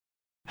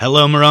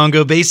Hello,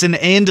 Morongo Basin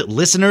and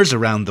listeners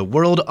around the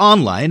world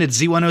online at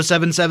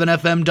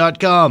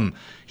Z107.7fm.com.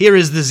 Here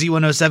is the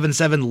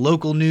Z107.7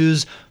 local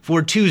news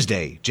for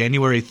Tuesday,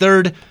 January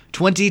 3rd,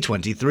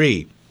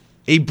 2023.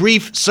 A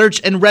brief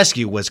search and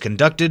rescue was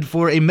conducted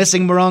for a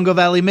missing Morongo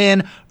Valley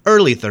man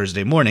early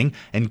Thursday morning,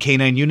 and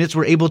canine units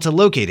were able to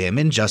locate him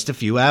in just a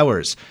few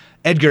hours.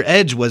 Edgar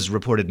Edge was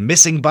reported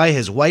missing by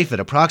his wife at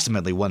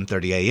approximately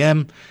 1:30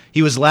 a.m.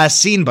 He was last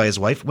seen by his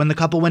wife when the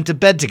couple went to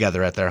bed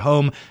together at their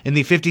home in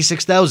the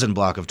 56,000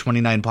 block of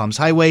 29 Palms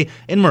Highway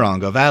in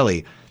Morongo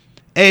Valley.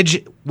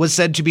 Edge was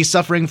said to be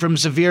suffering from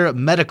severe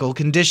medical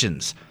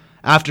conditions.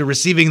 After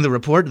receiving the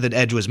report that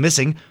Edge was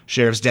missing,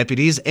 sheriff's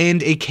deputies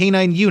and a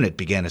canine unit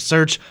began a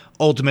search,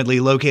 ultimately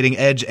locating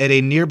Edge at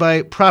a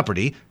nearby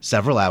property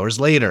several hours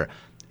later.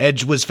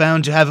 Edge was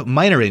found to have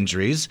minor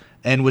injuries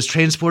and was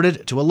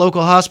transported to a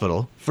local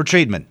hospital for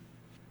treatment.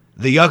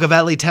 The Yucca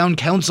Valley Town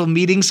Council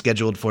meeting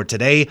scheduled for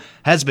today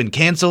has been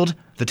canceled.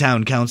 The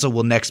Town Council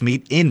will next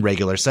meet in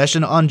regular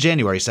session on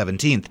January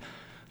 17th.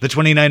 The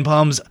 29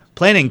 Palms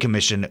Planning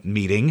Commission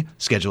meeting,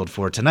 scheduled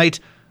for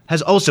tonight,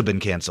 has also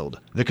been canceled.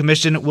 The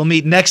commission will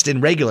meet next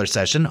in regular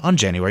session on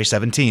January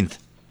 17th.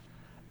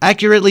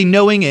 Accurately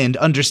knowing and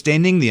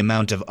understanding the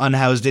amount of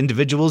unhoused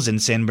individuals in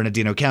San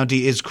Bernardino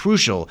County is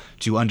crucial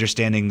to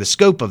understanding the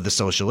scope of the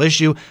social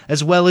issue,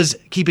 as well as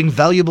keeping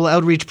valuable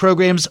outreach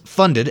programs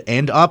funded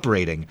and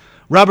operating.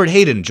 Robert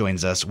Hayden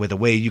joins us with a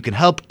way you can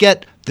help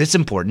get this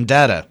important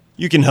data.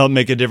 You can help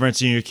make a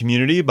difference in your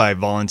community by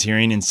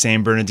volunteering in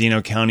San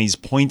Bernardino County's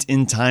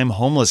point-in-time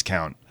homeless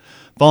count.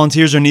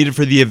 Volunteers are needed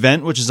for the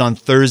event, which is on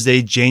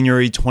Thursday,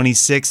 January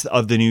 26th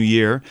of the new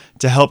year,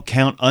 to help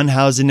count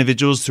unhoused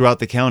individuals throughout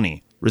the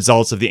county.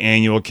 Results of the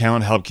annual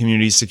count help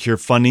communities secure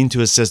funding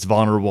to assist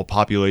vulnerable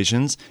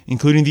populations,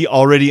 including the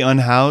already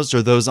unhoused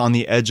or those on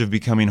the edge of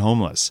becoming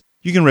homeless.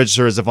 You can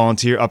register as a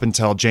volunteer up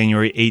until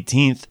January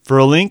 18th. For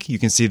a link, you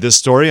can see this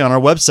story on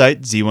our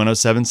website,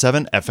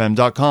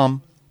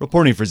 Z107.7fm.com.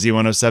 Reporting for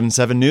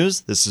Z107.7 News,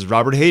 this is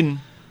Robert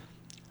Hayden.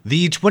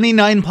 The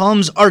 29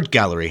 Palms Art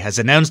Gallery has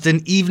announced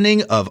an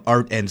evening of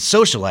art and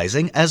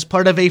socializing as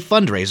part of a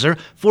fundraiser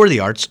for the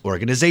arts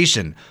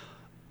organization.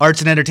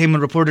 Arts and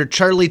entertainment reporter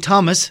Charlie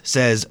Thomas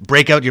says,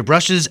 break out your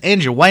brushes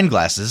and your wine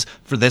glasses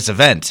for this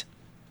event.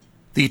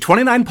 The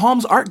 29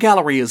 Palms Art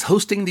Gallery is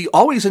hosting the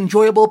always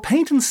enjoyable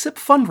Paint and Sip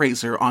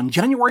fundraiser on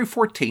January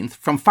 14th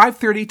from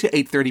 5:30 to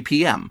 8:30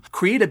 p.m.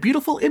 Create a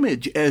beautiful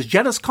image as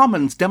Janice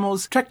Commons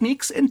demos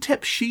techniques and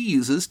tips she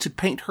uses to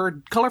paint her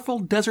colorful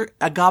desert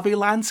agave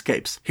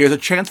landscapes. Here's a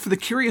chance for the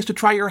curious to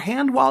try your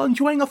hand while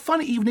enjoying a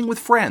fun evening with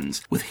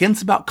friends. With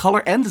hints about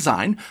color and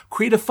design,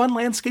 create a fun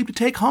landscape to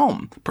take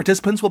home.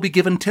 Participants will be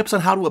given tips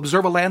on how to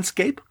observe a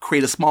landscape,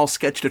 create a small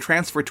sketch to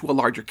transfer to a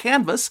larger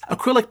canvas,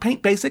 acrylic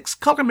paint basics,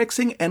 color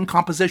mixing, and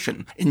composition.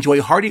 Enjoy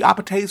hearty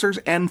appetizers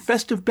and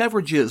festive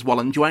beverages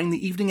while enjoying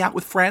the evening out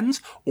with friends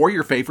or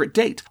your favorite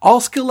date. All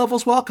skill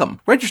levels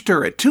welcome.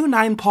 Register at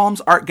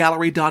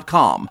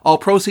 29palmsartgallery.com. All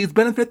proceeds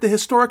benefit the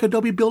Historic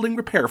Adobe Building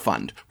Repair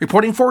Fund.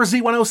 Reporting for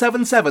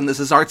Z107.7, this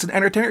is Arts and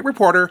Entertainment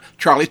reporter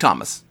Charlie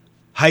Thomas.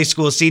 High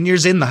school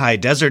seniors in the High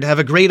Desert have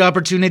a great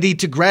opportunity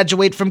to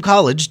graduate from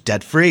college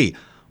debt-free.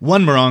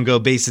 One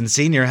Morongo Basin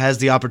senior has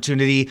the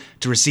opportunity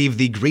to receive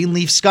the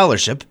Greenleaf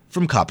Scholarship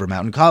from Copper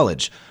Mountain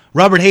College.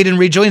 Robert Hayden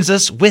rejoins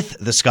us with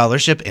the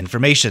scholarship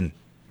information.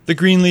 The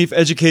Greenleaf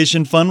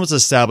Education Fund was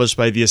established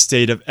by the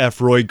estate of F.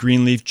 Roy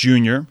Greenleaf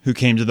Jr., who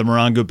came to the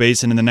Morongo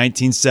Basin in the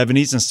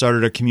 1970s and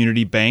started a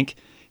community bank.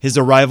 His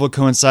arrival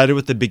coincided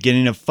with the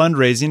beginning of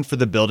fundraising for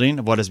the building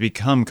of what has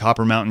become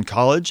Copper Mountain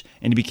College,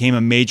 and he became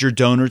a major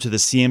donor to the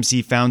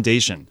CMC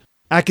Foundation.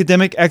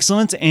 Academic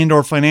excellence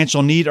and/or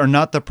financial need are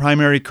not the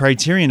primary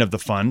criterion of the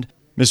fund.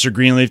 Mr.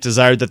 Greenleaf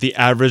desired that the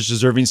average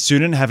deserving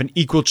student have an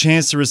equal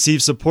chance to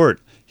receive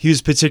support. He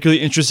was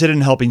particularly interested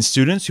in helping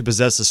students who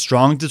possess a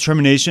strong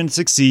determination to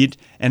succeed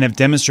and have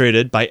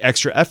demonstrated, by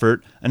extra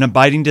effort, an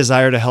abiding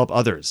desire to help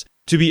others.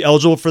 To be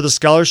eligible for the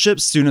scholarship,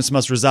 students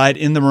must reside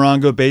in the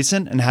Morongo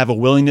Basin and have a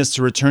willingness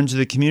to return to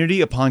the community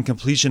upon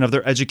completion of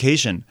their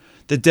education.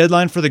 The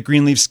deadline for the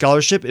Greenleaf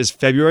Scholarship is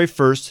February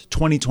 1st,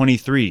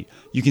 2023.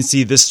 You can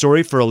see this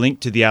story for a link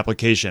to the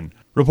application.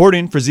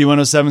 Reporting for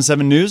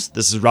Z107.7 News,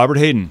 this is Robert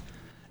Hayden.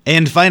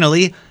 And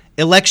finally,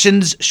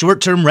 elections,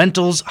 short-term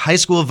rentals, high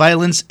school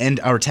violence, and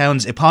our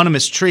town's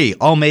eponymous tree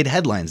all made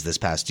headlines this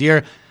past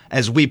year.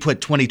 As we put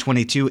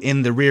 2022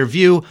 in the rear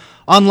view,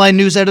 online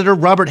news editor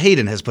Robert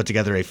Hayden has put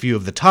together a few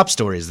of the top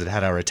stories that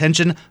had our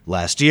attention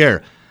last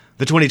year.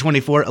 The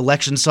 2024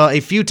 election saw a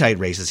few tight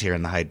races here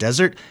in the High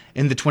Desert.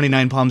 In the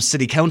 29 Palms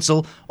City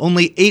Council,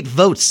 only 8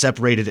 votes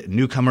separated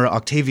newcomer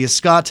Octavia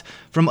Scott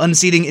from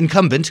unseating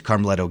incumbent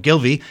Carmeletto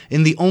Gilvey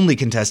in the only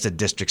contested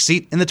district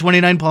seat in the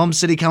 29 Palms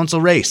City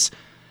Council race.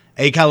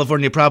 A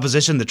California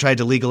proposition that tried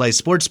to legalize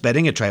sports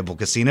betting at tribal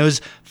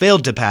casinos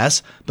failed to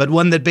pass, but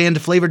one that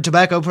banned flavored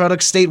tobacco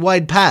products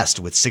statewide passed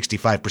with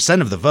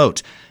 65% of the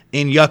vote.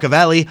 In Yucca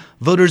Valley,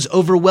 voters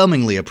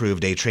overwhelmingly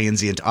approved a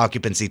transient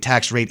occupancy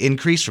tax rate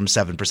increase from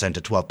 7%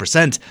 to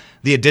 12%.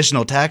 The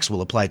additional tax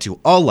will apply to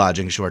all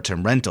lodging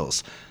short-term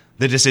rentals.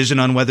 The decision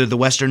on whether the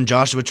western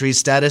Joshua tree's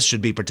status should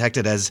be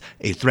protected as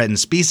a threatened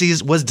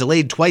species was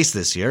delayed twice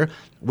this year,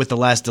 with the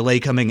last delay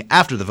coming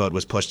after the vote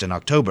was pushed in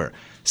October.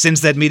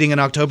 Since that meeting in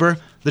October,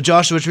 the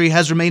Joshua tree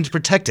has remained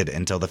protected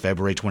until the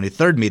February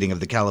 23rd meeting of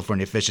the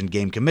California Fish and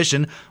Game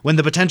Commission, when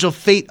the potential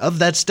fate of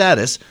that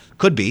status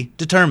could be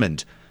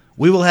determined.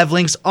 We will have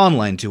links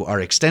online to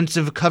our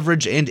extensive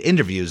coverage and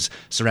interviews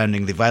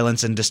surrounding the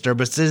violence and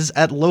disturbances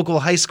at local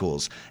high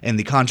schools and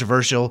the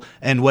controversial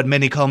and what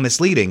many call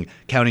misleading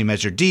County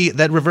Measure D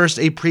that reversed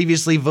a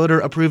previously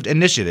voter-approved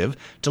initiative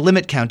to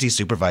limit county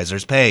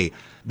supervisors' pay.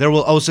 There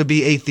will also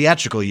be a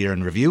theatrical year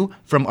in review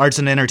from arts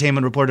and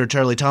entertainment reporter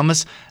Charlie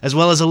Thomas, as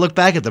well as a look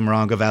back at the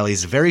Morongo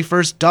Valley's very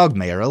first dog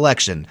mayor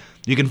election.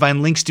 You can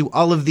find links to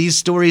all of these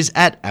stories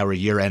at our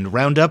year-end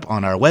roundup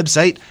on our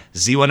website,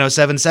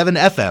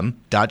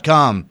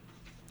 Z107.7fm.com.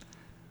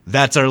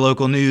 That's our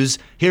local news.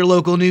 Hear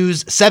local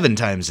news 7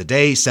 times a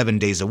day, 7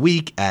 days a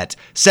week at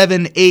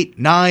 7, 8,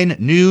 9,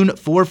 noon,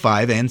 4,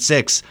 5, and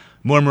 6.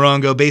 More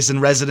Morongo Basin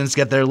residents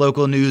get their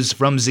local news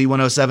from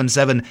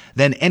Z107.7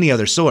 than any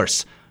other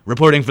source.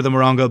 Reporting for the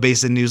Morongo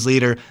Basin News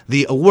Leader,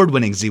 the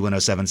award-winning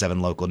Z107.7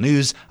 Local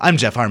News, I'm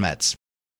Jeff Harmetz.